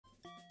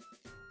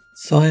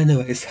So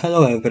anyways,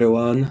 hello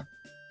everyone.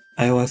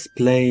 I was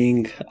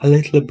playing a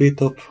little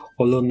bit of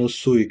Holo No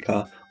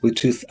Suika,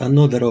 which is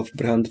another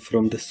off-brand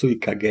from the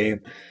Suika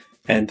game.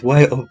 And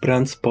why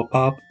off-brands pop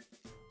up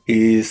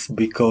is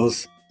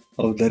because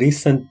of the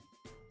recent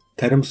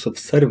terms of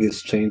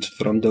service change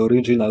from the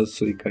original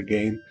Suika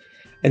game.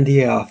 And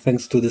yeah,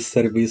 thanks to the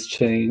service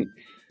change,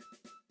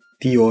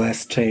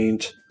 TOS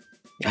change,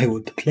 I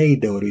won't play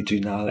the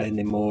original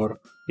anymore,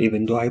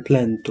 even though I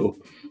plan to.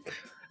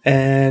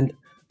 And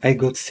I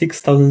got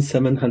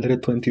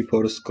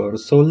 6,724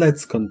 scores, so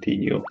let's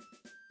continue.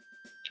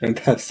 And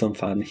have some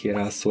fun here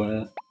as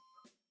well.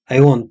 I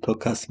won't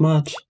talk as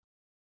much.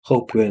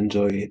 Hope you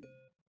enjoy it.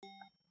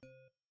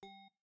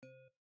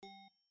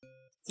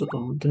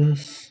 So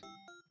this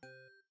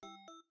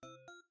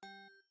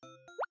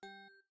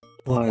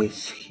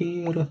twice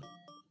here.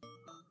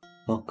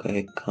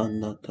 Okay,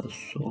 Canada,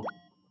 so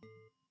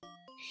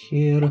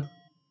here.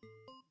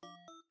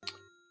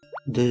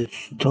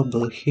 This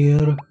double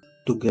here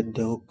to get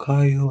the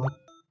Okayu.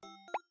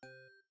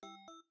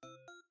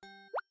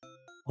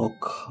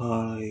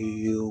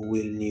 Okayu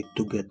will need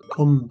to get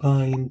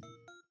combined.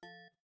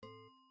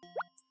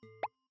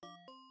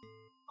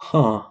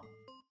 Huh.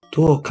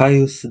 Two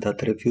Okayus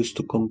that refuse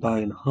to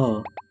combine,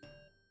 huh?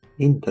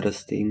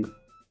 Interesting.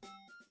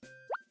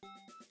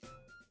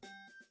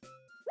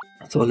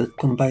 So let's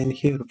combine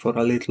here for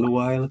a little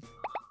while.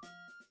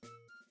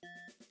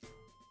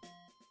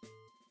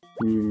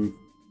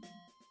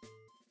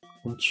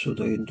 What should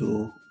I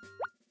do?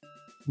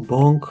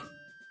 Bonk?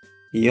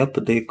 Yep,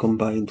 they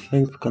combined.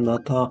 Thanks,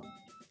 Kanata.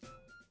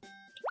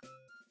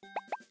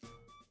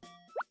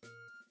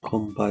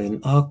 Combine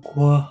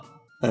Aqua.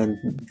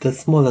 And the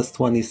smallest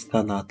one is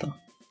Kanata.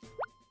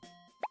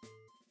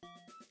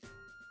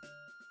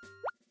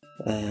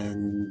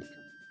 And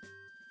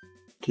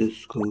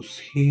this goes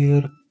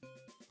here.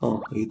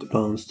 Oh, it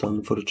bounced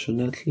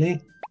unfortunately.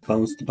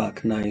 Bounced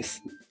back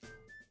nice.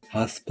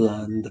 As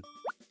planned.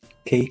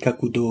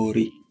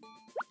 Keikakudori.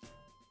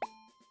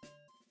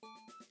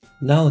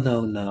 Now,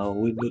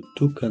 we got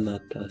two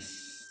Kanatas.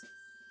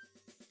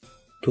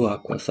 Two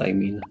Aquas, I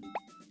mean.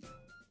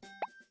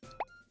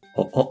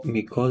 Oh,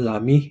 Miko,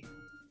 Lami.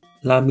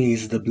 Lami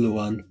is the blue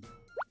one.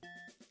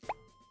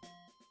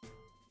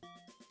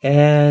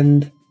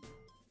 And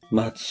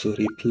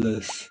Matsuri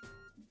plus.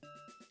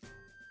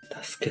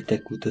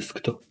 Tasukete ku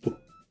desktopu.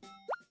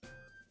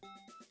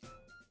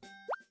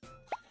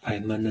 I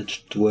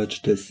managed to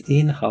wedge this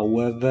in,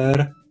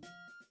 however...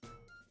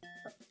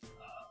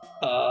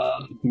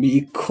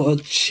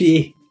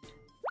 Mikochi!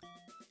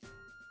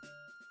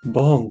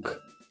 Bonk!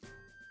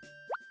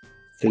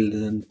 Still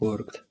didn't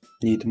work.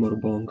 Need more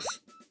bonks.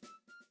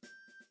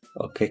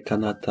 Okay,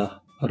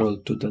 Kanata roll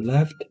to the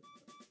left.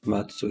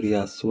 Matsuri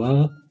as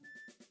well.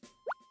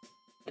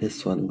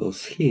 This one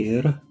goes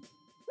here.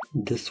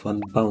 This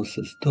one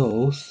bounces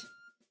those.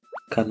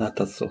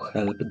 Kanata so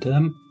help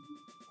them.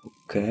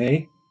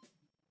 Okay.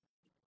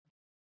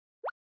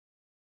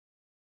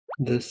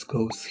 This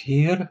goes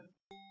here.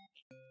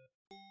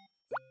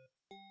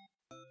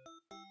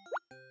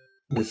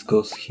 This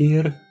goes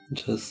here,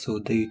 just so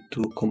they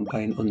two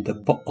combine on the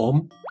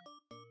bottom.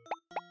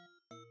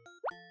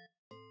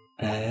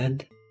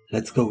 And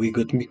let's go, we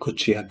got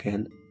Mikochi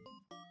again.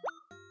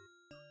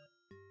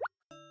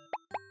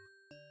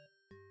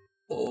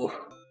 Oh.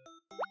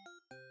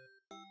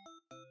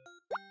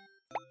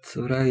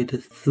 Tsurai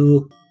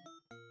desu.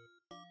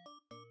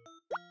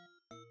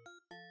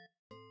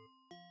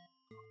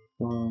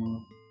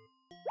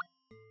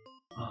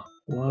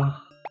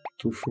 Aqua.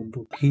 Two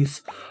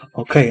Fubukis.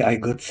 Okay, I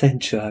got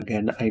Sencho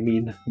again, I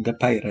mean the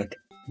pirate.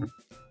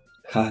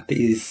 Hat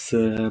is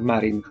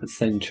Marin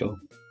Sencho.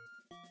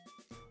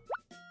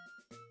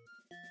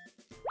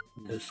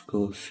 This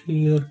goes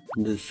here,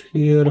 this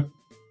here.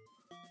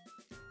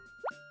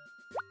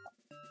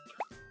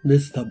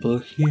 This double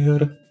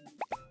here.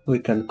 We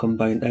can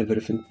combine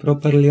everything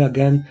properly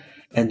again.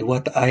 And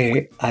what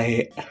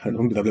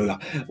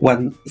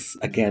once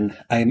again,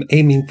 I'm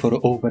aiming for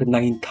over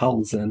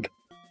 9,000.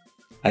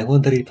 I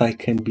wonder if I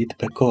can beat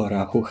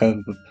Pecora, who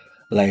have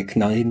like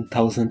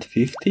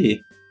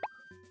 9,050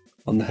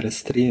 on her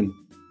stream.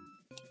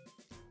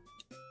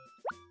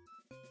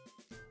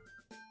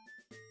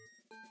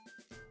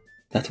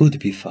 That would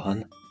be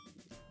fun.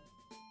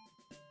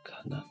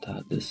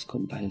 Kanata, this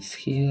combines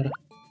here.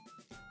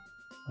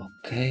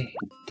 Okay,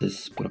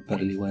 this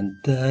properly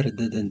went there,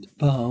 didn't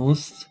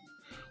bounce.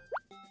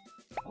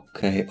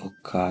 Okay,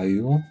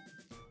 Okayu.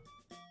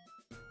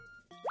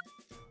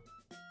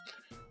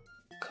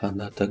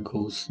 Kanata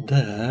goes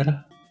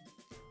there.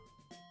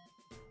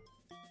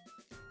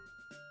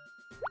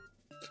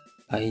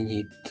 I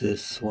need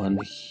this one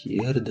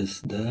here,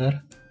 this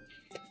there.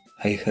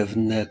 I have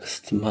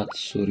next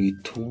Matsuri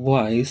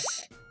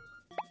twice.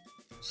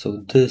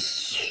 So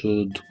this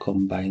should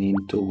combine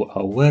into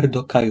a weird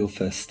Okayu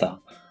Festa.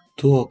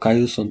 Two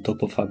Okayus on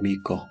top of a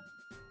Miko.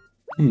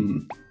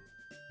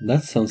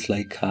 That sounds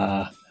like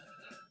a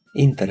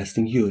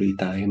interesting Yuri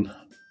time.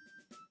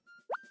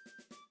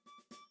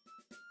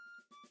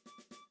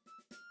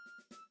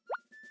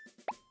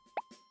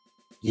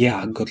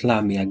 Yeah, got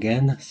Lamy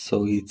again,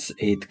 so it's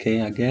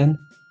 8k again.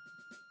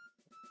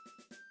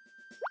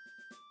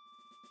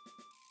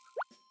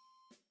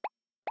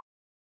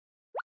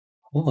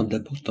 Oh, the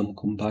bottom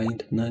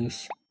combined,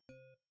 nice.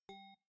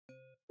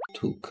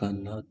 2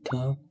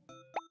 Kanata.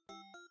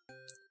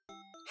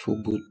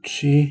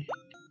 Fubuchi.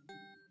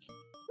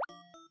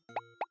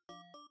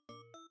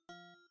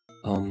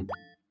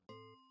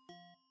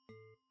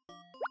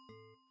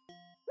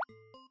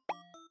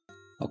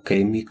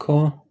 Okay,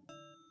 Miko.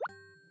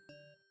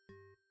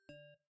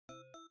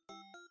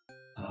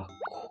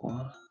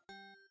 Aqua.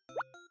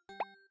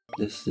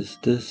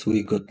 This.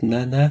 We got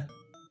Nana.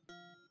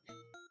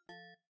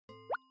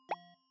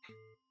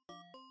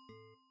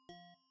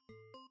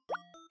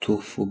 Two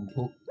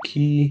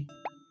Fubuki.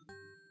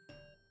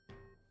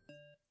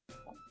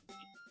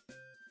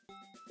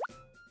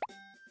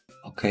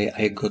 Okay,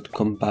 I got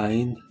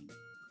combined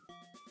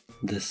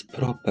this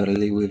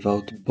properly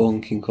without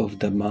bonking off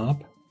the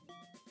map.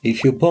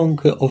 If you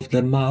bonk off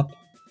the map,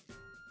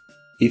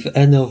 if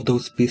any of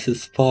those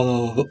pieces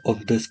fall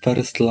off this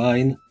first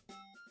line,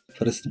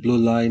 first blue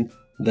line,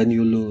 then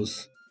you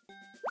lose.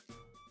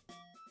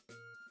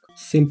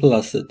 Simple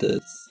as it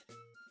is.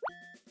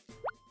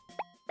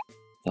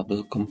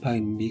 Double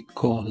combine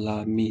Miko,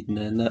 Lamy,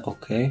 Nene,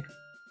 okay.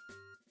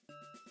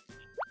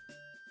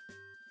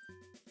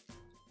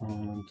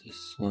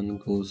 This one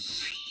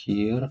goes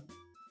here.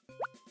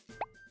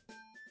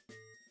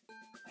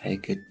 I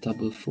get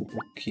double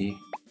Fubuki.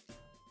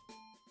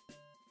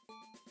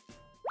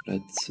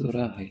 Red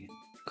Tsurai,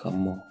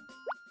 come on.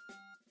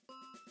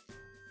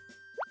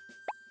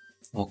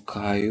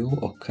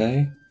 Okayu,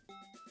 okay.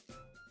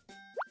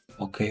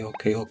 Okay,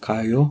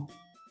 Okayu.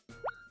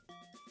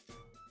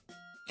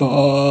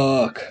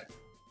 Fuck!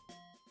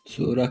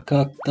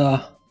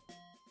 Tsurakata.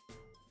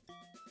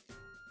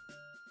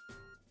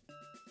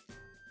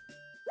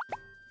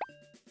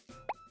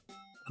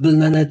 Double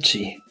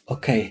Nanachi,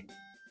 okay.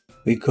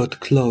 We got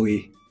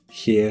Chloe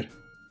here.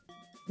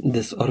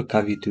 This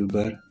Orca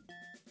VTuber.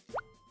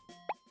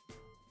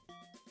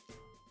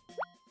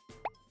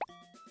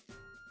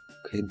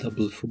 Okay,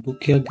 double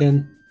Fubuki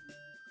again.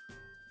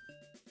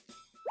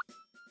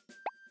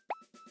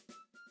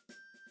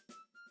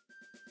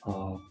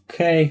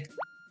 Okay.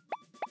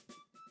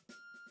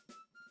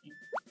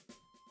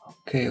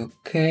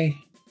 Okay.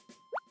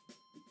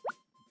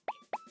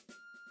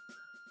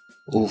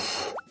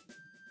 Oof.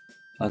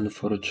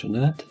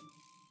 Unfortunate.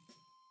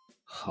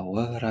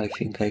 However, I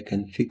think I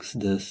can fix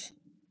this.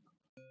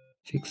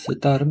 Fix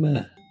it,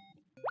 army.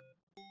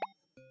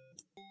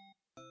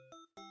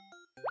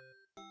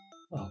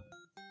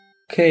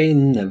 Okay,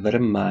 never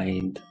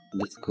mind.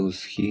 This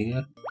goes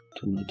here.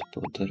 Do not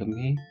bother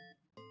me.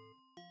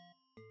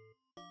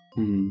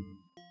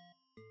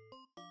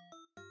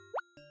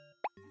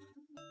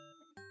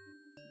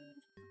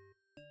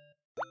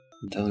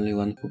 The only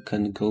one who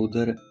can go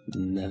there?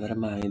 Never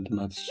mind,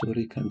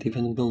 Matsuri can't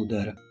even go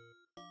there.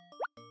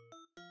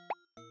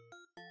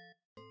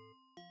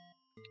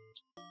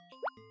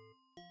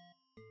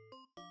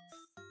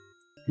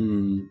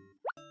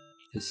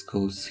 This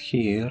goes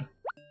here.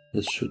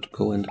 This should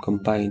go and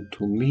combine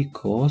to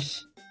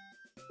Miko's.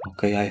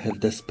 Okay, I have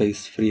the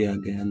space free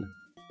again.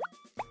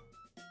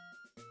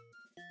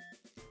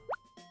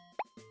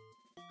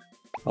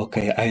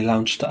 Okay, I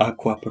launched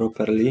Aqua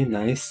properly,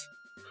 nice.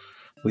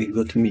 We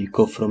got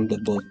Miko from the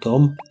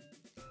bottom.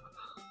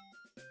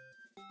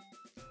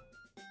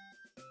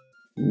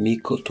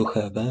 Miko to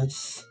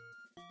heavens.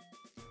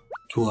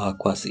 2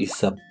 Aquas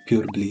is a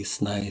pure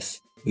bliss,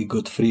 nice. We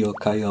got 3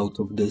 Okai out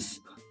of this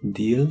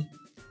deal.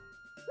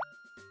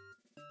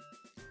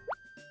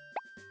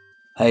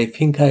 I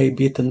think I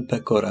beaten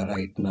Pekora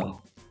right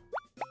now.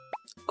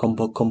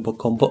 Combo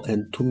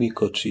and 2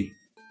 Mikochi.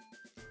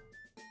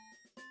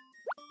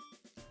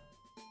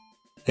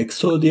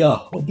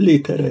 Exodia,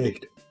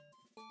 obliterate!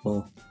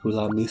 Oh, 2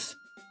 Lamis.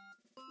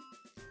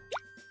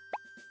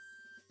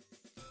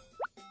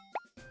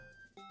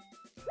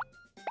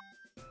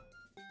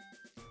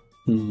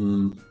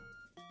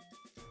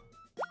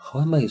 How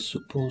am I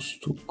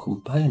supposed to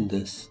combine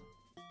this?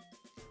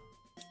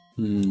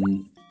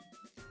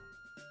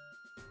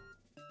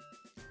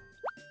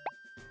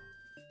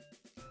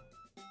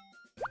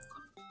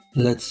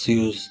 Let's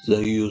use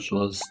the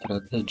usual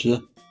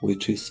strategy,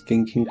 which is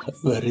thinking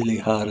really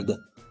hard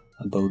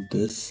about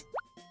this.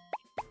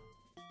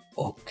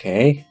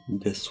 Okay,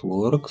 this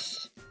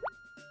works.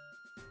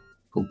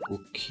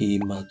 Fubuki,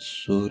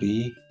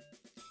 Matsuri.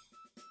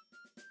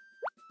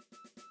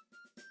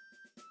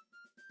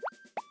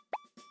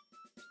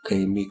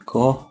 Okay,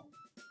 Miko.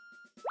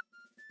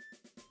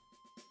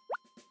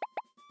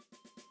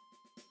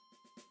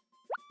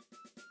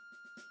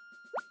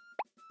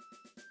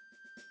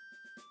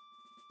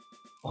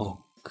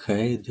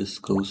 Okay, this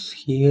goes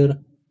here.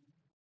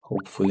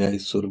 Hopefully I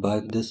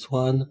survive this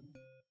one.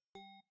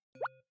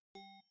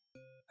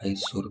 I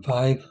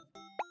survive.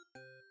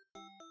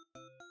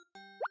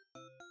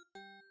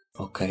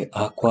 Okay,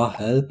 Aqua,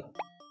 help.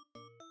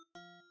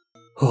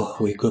 Oh,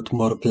 we got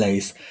more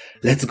plays.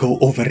 Let's go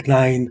over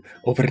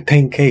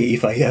 10k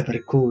if I ever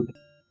could.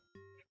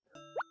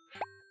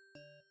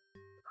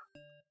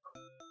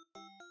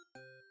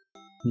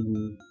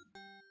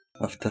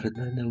 After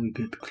Nana we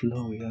get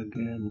Chloe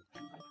again.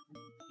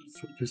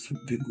 So this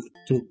would be good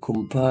to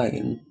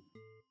combine.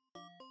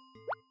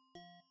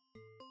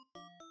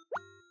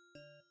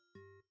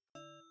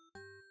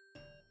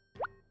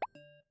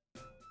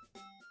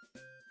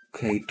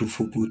 Okay, two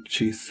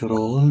Fubuchis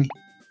roll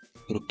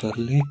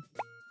properly.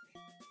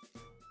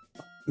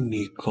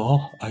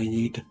 Nico, I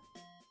need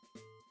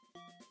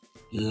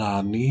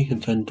Lami,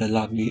 then the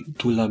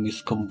two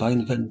Lamis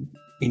combine, then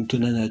into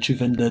Nenachi,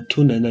 then the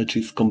two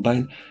Nenachis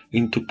combine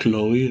into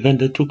Chloe, then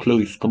the two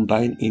Chloes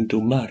combine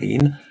into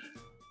Marine,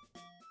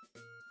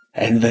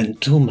 and then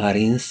two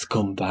Marines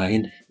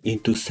combine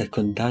into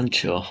second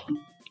Dancho.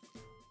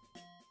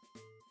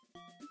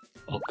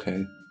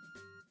 Okay.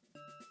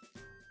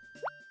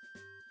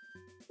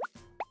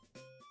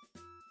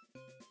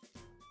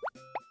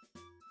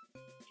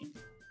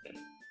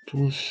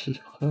 Push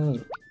her.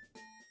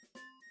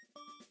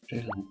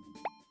 Damn.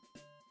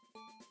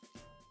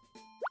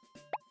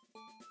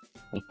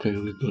 Okay,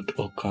 we got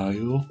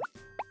Okayu.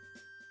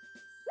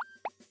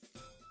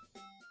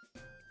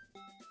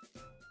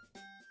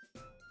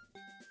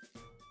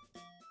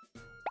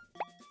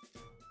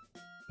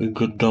 We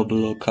got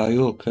double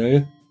Okayu,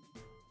 okay.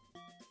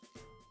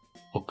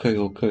 Okay,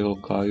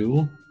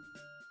 Okayu.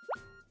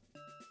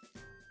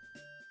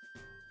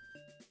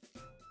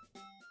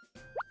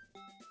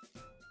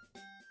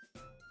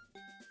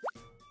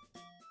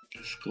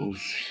 This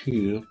goes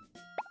here.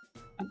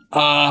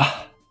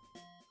 Ah!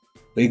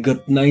 We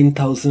got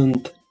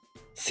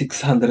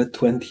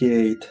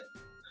 9,628.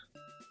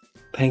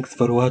 Thanks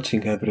for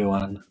watching,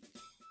 everyone.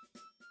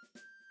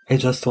 I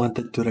just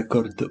wanted to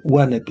record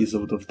one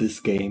episode of this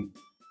game.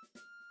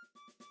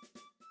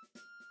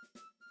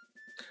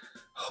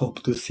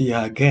 Hope to see you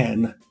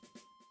again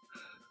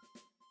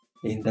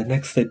in the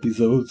next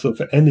episodes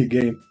of any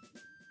game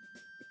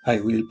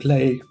I will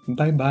play.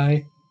 Bye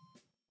bye.